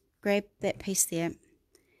just grab that piece there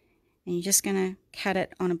and you're just going to cut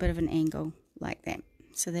it on a bit of an angle like that.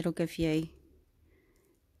 So that'll give you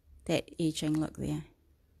that edging look there.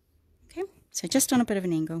 Okay, so just on a bit of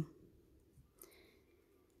an angle.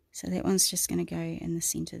 So that one's just going to go in the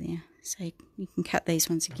center there. So you can cut these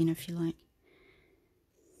ones again if you like.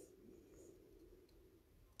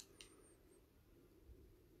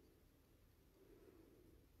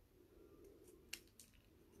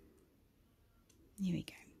 There we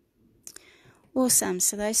go. Awesome,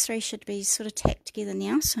 so those 3 should be sort of tacked together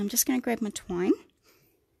now. So I'm just going to grab my twine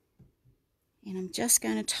and I'm just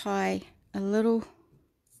going to tie a little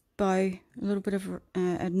bow, a little bit of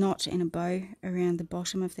a knot and a bow around the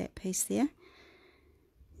bottom of that piece there.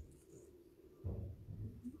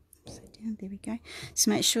 Upside down, there we go.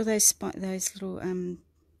 So make sure those little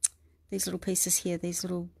these little pieces here, these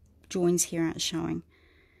little joins here aren't showing.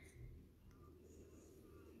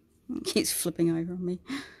 It keeps flipping over on me.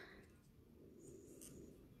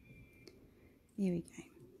 There we go.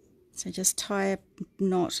 So just tie a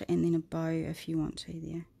knot and then a bow if you want to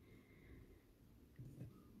there.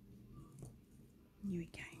 There we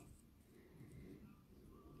go.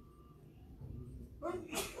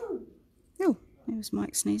 Oh, that was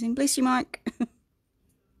Mike sneezing. Bless you, Mike.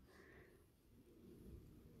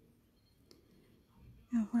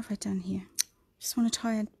 Oh, what have I done here? Just want to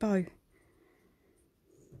tie a bow.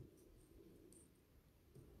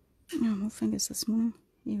 Oh, more fingers this morning.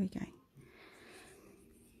 There we go.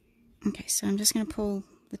 Okay, so I'm just going to pull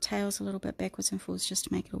the tails a little bit backwards and forwards just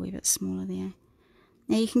to make it a wee bit smaller there.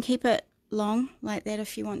 Now you can keep it long like that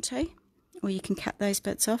if you want to, or you can cut those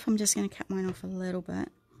bits off. I'm just going to cut mine off a little bit.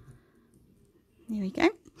 There we go.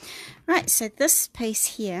 Right, so this piece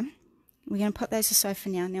here, we're going to put those aside for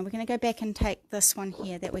now. Now we're going to go back and take this one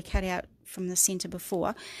here that we cut out from the center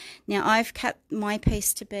before. Now I've cut my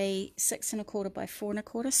piece to be 6 1/4 by 4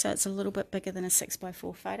 1/4, so it's a little bit bigger than a 6 by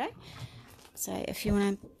 4 photo. So if you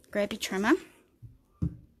want to grab your trimmer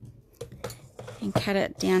and cut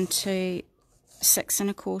it down to 6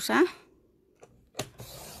 1/4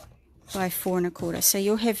 by 4 1/4, so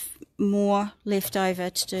you'll have more left over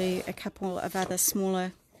to do a couple of other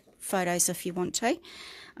smaller photos if you want to.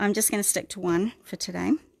 I'm just going to stick to one for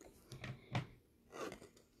today.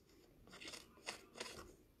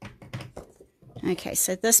 Okay,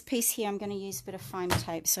 so this piece here I'm going to use a bit of foam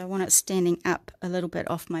tape, so I want it standing up a little bit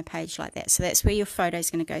off my page like that. So that's where your photo is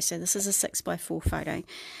going to go. So this is a 6x4 photo.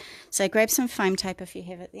 So grab some foam tape if you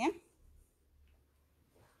have it there.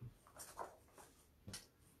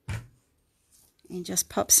 And just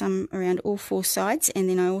pop some around all four sides, and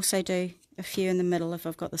then I also do a few in the middle if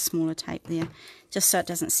I've got the smaller tape there, just so it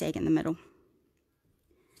doesn't sag in the middle.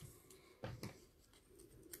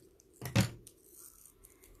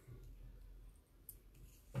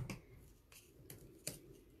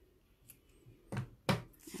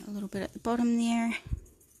 A little bit at the bottom there.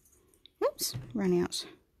 Oops, run out.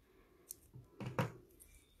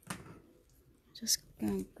 Just go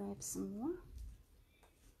and grab some more.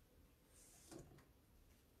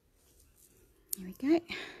 There we go.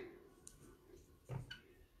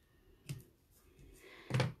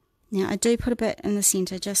 Now I do put a bit in the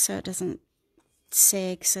centre just so it doesn't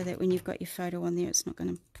sag, so that when you've got your photo on there it's not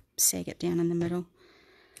going to sag it down in the middle.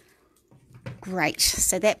 Great,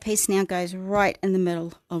 so that piece now goes right in the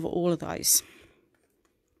middle of all of those.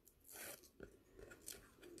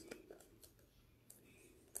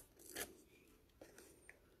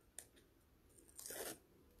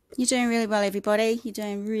 You're doing really well, everybody. You're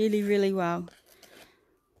doing really, really well.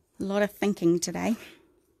 A lot of thinking today.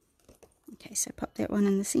 Okay, so pop that one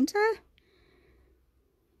in the centre.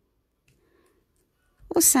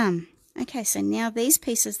 Awesome. Okay, so now these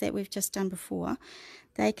pieces that we've just done before,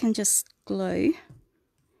 they can just glue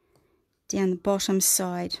down the bottom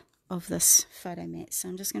side of this photo mat. So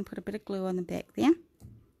I'm just going to put a bit of glue on the back there.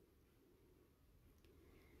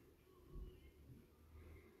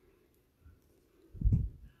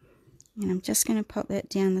 And I'm just going to pop that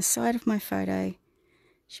down the side of my photo.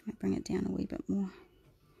 She might bring it down a wee bit more.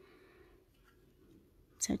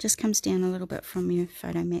 So it just comes down a little bit from your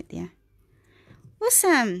photo mat there.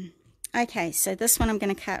 Awesome. Okay, so this one I'm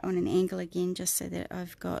going to cut on an angle again, just so that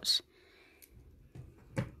I've got,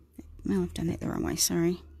 well, I've done that the wrong way,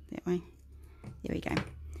 sorry, that way. There we go.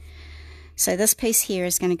 So this piece here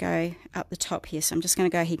is going to go up the top here, so I'm just going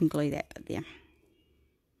to go ahead and glue that bit there.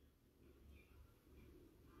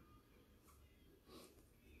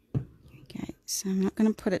 Okay, so I'm not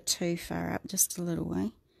going to put it too far up, just a little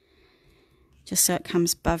way, just so it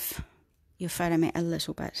comes above your photo mat a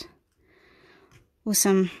little bit.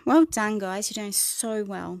 Awesome. Well done, guys. You're doing so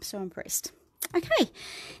well. I'm so impressed. Okay,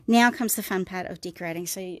 now comes the fun part of decorating.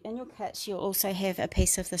 So in your kits, you'll also have a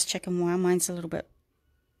piece of this chicken wire. Mine's a little bit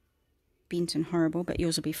bent and horrible, but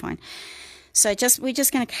yours will be fine. So we're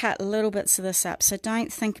just going to cut little bits of this up. So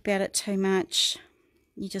don't think about it too much.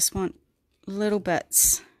 You just want little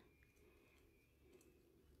bits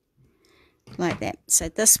like that. So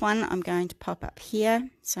this one I'm going to pop up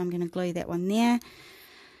here. So I'm going to glue that one there.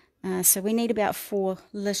 So we need about 4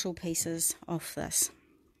 little pieces off this.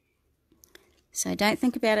 So don't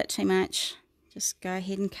think about it too much. Just go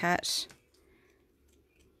ahead and cut.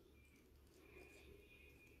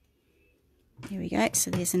 There we go.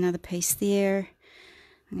 So there's another piece there.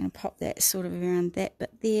 I'm going to pop that sort of around that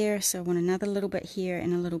bit there. So I want another little bit here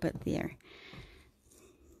and a little bit there.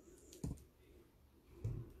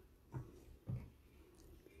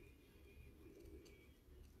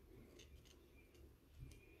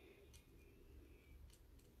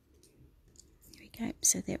 Okay,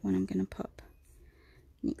 so that one I'm going to pop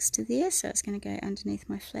next to there, so it's going to go underneath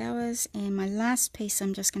my flowers, and my last piece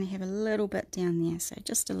I'm just going to have a little bit down there, so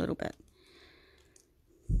just a little bit.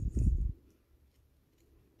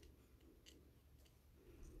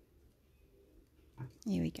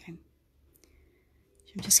 There we go.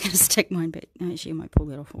 So I'm just going to stick mine, but actually I might pull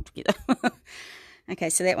that off altogether.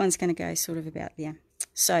 Okay, so that one's going to go sort of about there.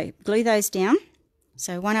 So glue those down.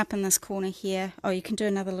 So one up in this corner here. Oh, you can do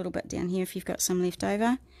another little bit down here if you've got some left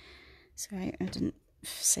over. Sorry, I didn't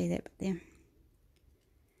see that bit there.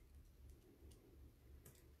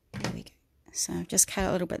 There we go. So I've just cut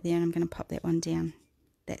a little bit there, and I'm going to pop that one down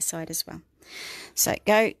that side as well. So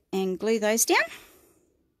go and glue those down.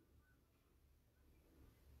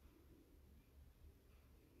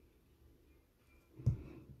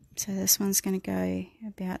 So this one's going to go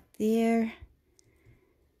about there.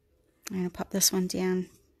 I'm going to pop this one down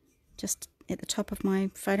just at the top of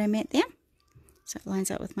my photo mat there, so it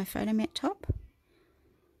lines up with my photo mat top.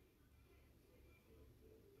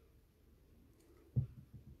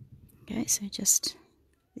 Okay, so just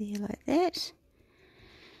there like that.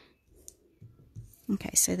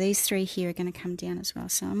 Okay, so these 3 here are going to come down as well,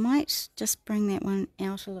 so I might just bring that one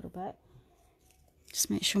out a little bit. Just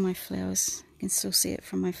make sure my flowers, you can still see it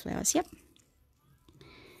from my flowers. Yep.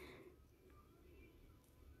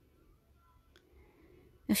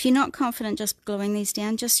 If you're not confident just gluing these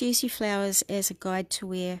down, just use your flowers as a guide to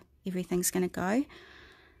where everything's going to go.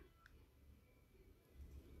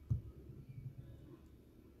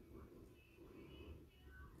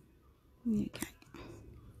 Okay.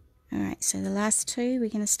 Alright, so the last two we're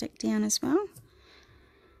going to stick down as well.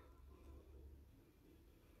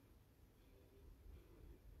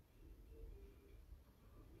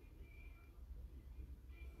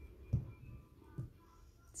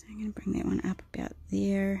 So I'm going to bring that one up about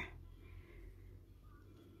there.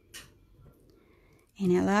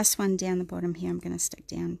 And our last one down the bottom here I'm going to stick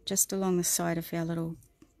down just along the side of our little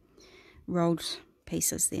rolled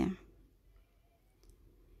pieces there.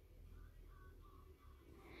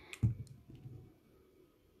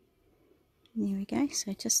 There we go,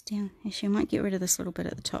 so just down. Actually I might get rid of this little bit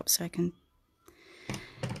at the top so I can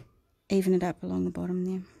even it up along the bottom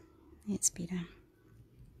there. That's better.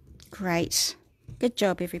 Great. Good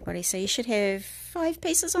job everybody. So you should have 5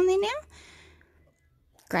 pieces on there now.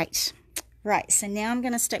 Great. Right, so now I'm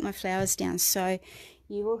going to stick my flowers down. So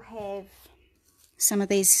you will have some of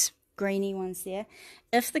these greeny ones there.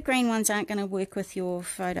 If the green ones aren't going to work with your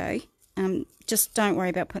photo, just don't worry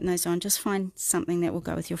about putting those on. Just find something that will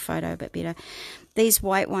go with your photo a bit better. These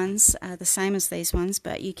white ones are the same as these ones,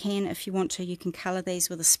 but you can, if you want to, you can colour these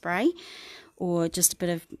with a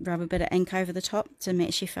rub a bit of ink over the top to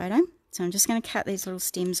match your photo. So I'm just going to cut these little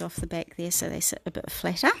stems off the back there so they sit a bit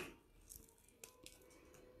flatter.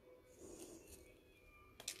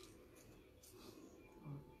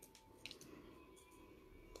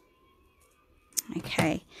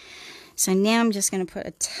 Okay, so now I'm just going to put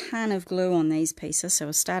a ton of glue on these pieces. So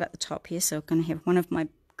we'll start at the top here. So I'm going to have one of my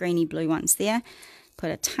greeny blue ones there.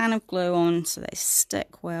 Put a ton of glue on so they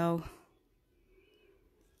stick well.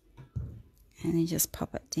 And then just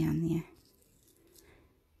pop it down there.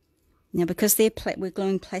 Now because we're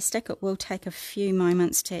gluing plastic, it will take a few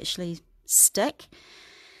moments to actually stick.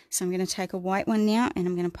 So I'm going to take a white one now and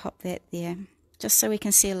I'm going to pop that there. Just so we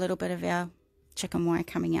can see a little bit of our chicken wire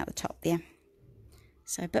coming out the top there.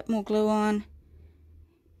 So a bit more glue on.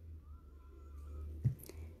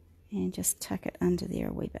 And just tuck it under there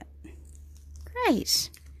a wee bit. Great.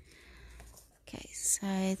 Okay,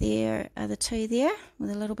 so there are the two there with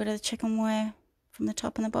a little bit of the chicken wire from the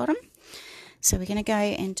top and the bottom. So we're going to go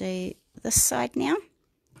and do this side now.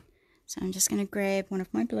 So I'm just going to grab one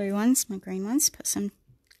of my blue ones, my green ones, put some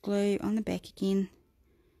glue on the back again.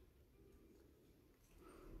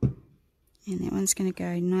 And that one's going to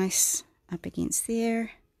go nice up against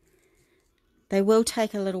there. They will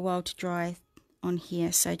take a little while to dry on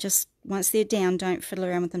here, so just once they're down, don't fiddle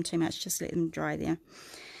around with them too much, just let them dry there.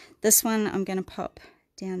 This one I'm going to pop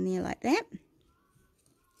down there like that.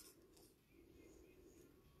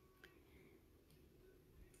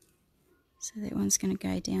 So that one's going to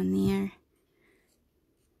go down there.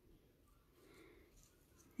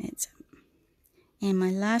 That's it. And my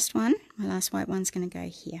last one, my last white one's going to go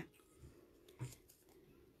here.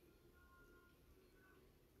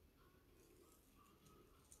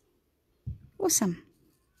 Awesome.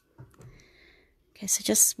 Okay,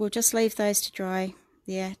 so we'll just leave those to dry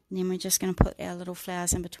there, and then we're just going to put our little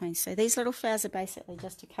flowers in between. So these little flowers are basically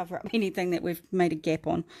just to cover up anything that we've made a gap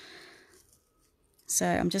on. So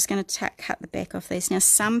I'm just going to cut the back off these. Now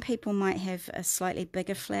some people might have a slightly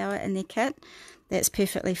bigger flower in their kit. That's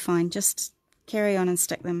perfectly fine. Just carry on and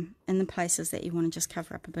stick them in the places that you want to just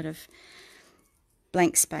cover up a bit of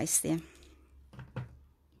blank space there.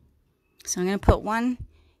 So I'm going to put one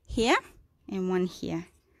here and one here.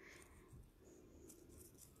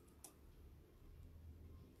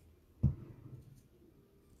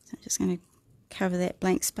 So I'm just going to cover that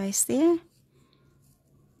blank space there.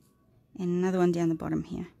 And another one down the bottom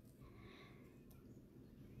here.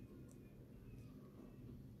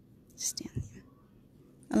 Just down there.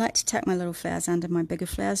 I like to tuck my little flowers under my bigger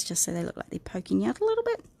flowers just so they look like they're poking out a little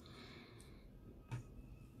bit.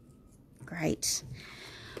 Great.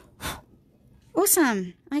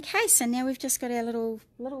 Awesome. Okay, so now we've just got our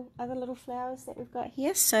other little flowers that we've got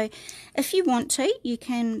here. So if you want to, you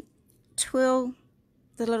can twirl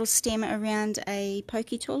the little stem around a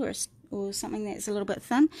pokey tool or something that's a little bit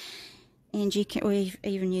thin. And you can, or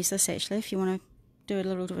even use this actually if you want to do a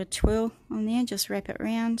little bit of a twirl on there, just wrap it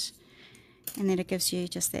around, and then it gives you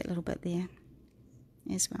just that little bit there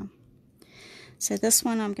as well. So this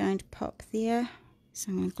one I'm going to pop there, so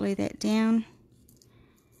I'm going to glue that down.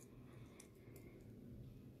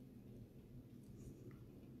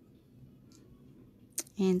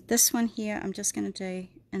 And this one here I'm just going to do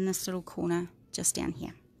in this little corner just down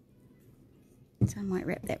here. So I might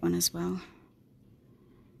wrap that one as well.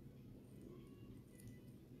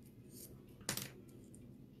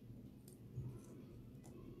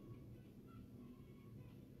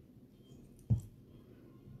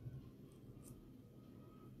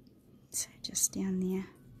 So just down there.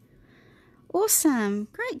 Awesome.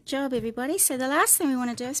 Great job, everybody. So the last thing we want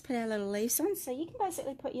to do is put our little leaves on. So you can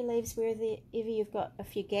basically put your leaves wherever you've got a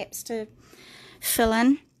few gaps to fill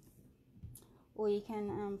in. Or you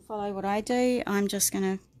can follow what I do. I'm just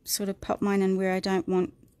going to sort of pop mine in where I don't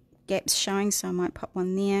want gaps showing. So I might pop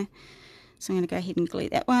one there. So I'm going to go ahead and glue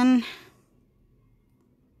that one.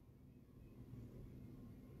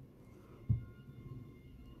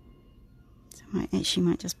 So I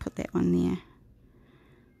might just put that one there.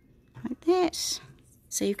 Like that.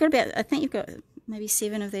 So you've got about, I think you've got maybe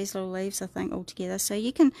 7 of these little leaves, I think, all together. So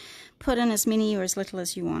you can put in as many or as little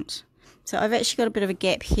as you want. So I've actually got a bit of a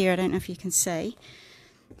gap here, I don't know if you can see,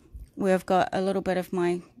 where I've got a little bit of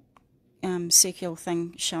my circular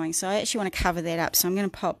thing showing. So I actually want to cover that up. So I'm going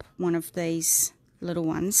to pop one of these little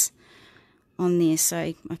ones on there so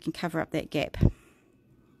I can cover up that gap.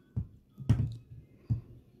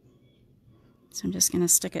 So I'm just going to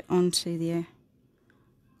stick it onto there.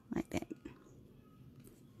 Like that.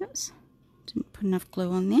 Oops, didn't put enough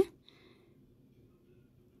glue on there.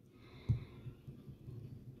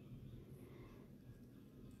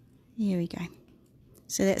 There we go.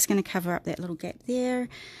 So that's going to cover up that little gap there.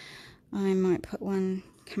 I might put one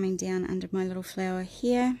coming down under my little flower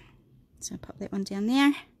here. So I'll pop that one down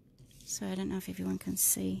there. So I don't know if everyone can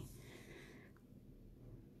see.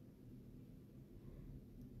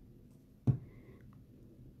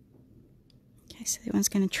 So that one's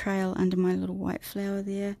going to trail under my little white flower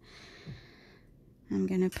there. I'm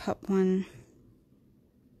going to pop one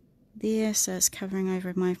there so it's covering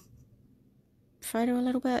over my photo a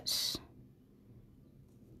little bit.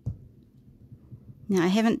 Now I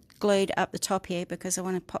haven't glued up the top here because I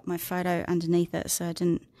want to pop my photo underneath it, so I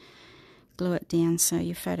didn't glue it down so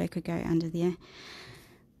your photo could go under there.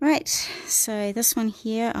 Right, so this one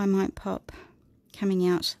here I might pop coming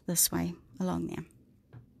out this way along there.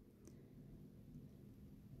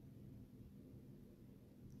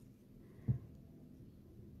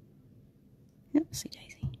 Oopsie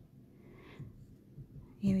daisy.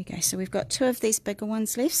 Here we go. So we've got 2 of these bigger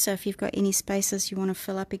ones left. So if you've got any spaces you want to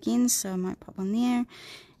fill up again, so I might pop one there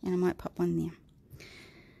and I might pop one there.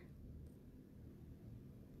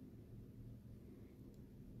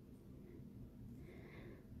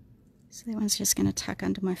 So that one's just going to tuck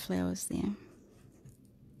under my flowers there.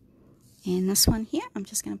 And this one here, I'm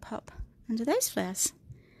just going to pop under those flowers.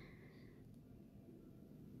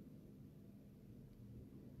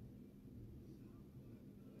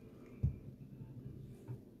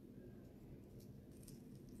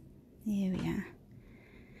 There we are.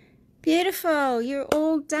 Beautiful, you're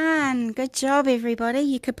all done. Good job, everybody.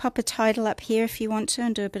 You could pop a title up here if you want to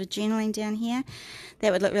and do a bit of journaling down here.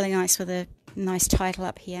 That would look really nice with a nice title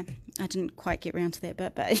up here. I didn't quite get around to that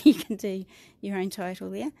bit, but you can do your own title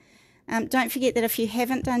there. Don't forget that if you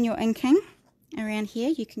haven't done your inking around here,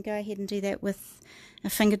 you can go ahead and do that with a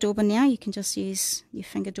finger dauber now. You can just use your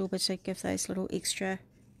finger dauber to give those little extra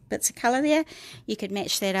bits of colour there. You could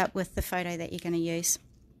match that up with the photo that you're going to use.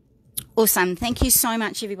 Awesome. Thank you so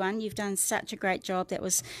much, everyone. You've done such a great job. That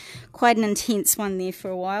was quite an intense one there for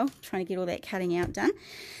a while, trying to get all that cutting out done.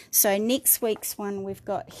 So next week's one we've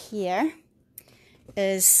got here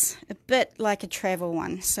is a bit like a travel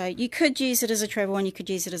one. So you could use it as a travel one, you could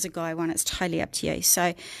use it as a guy one. It's totally up to you.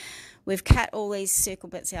 So we've cut all these circle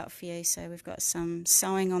bits out for you. So we've got some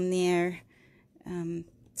sewing on there,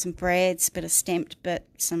 some brads, bit of stamped bit,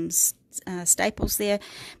 some staples there.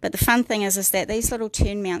 But the fun thing is that these little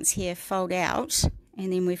turn mounts here fold out,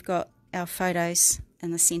 and then we've got our photos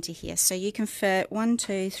in the center here. So you can fit 1,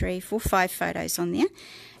 2, 3, 4, 5 photos on there,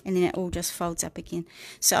 and then it all just folds up again.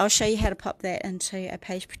 So I'll show you how to pop that into a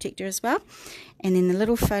page protector as well. And then the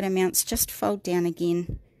little photo mounts just fold down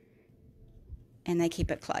again, and they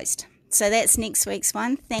keep it closed. So that's next week's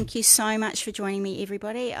one. Thank you so much for joining me,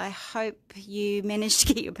 everybody. I hope you managed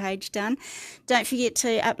to get your page done. Don't forget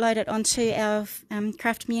to upload it onto our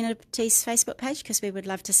Craft Communities Facebook page, because we would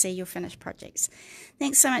love to see your finished projects.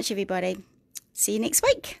 Thanks so much, everybody. See you next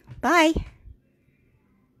week. Bye.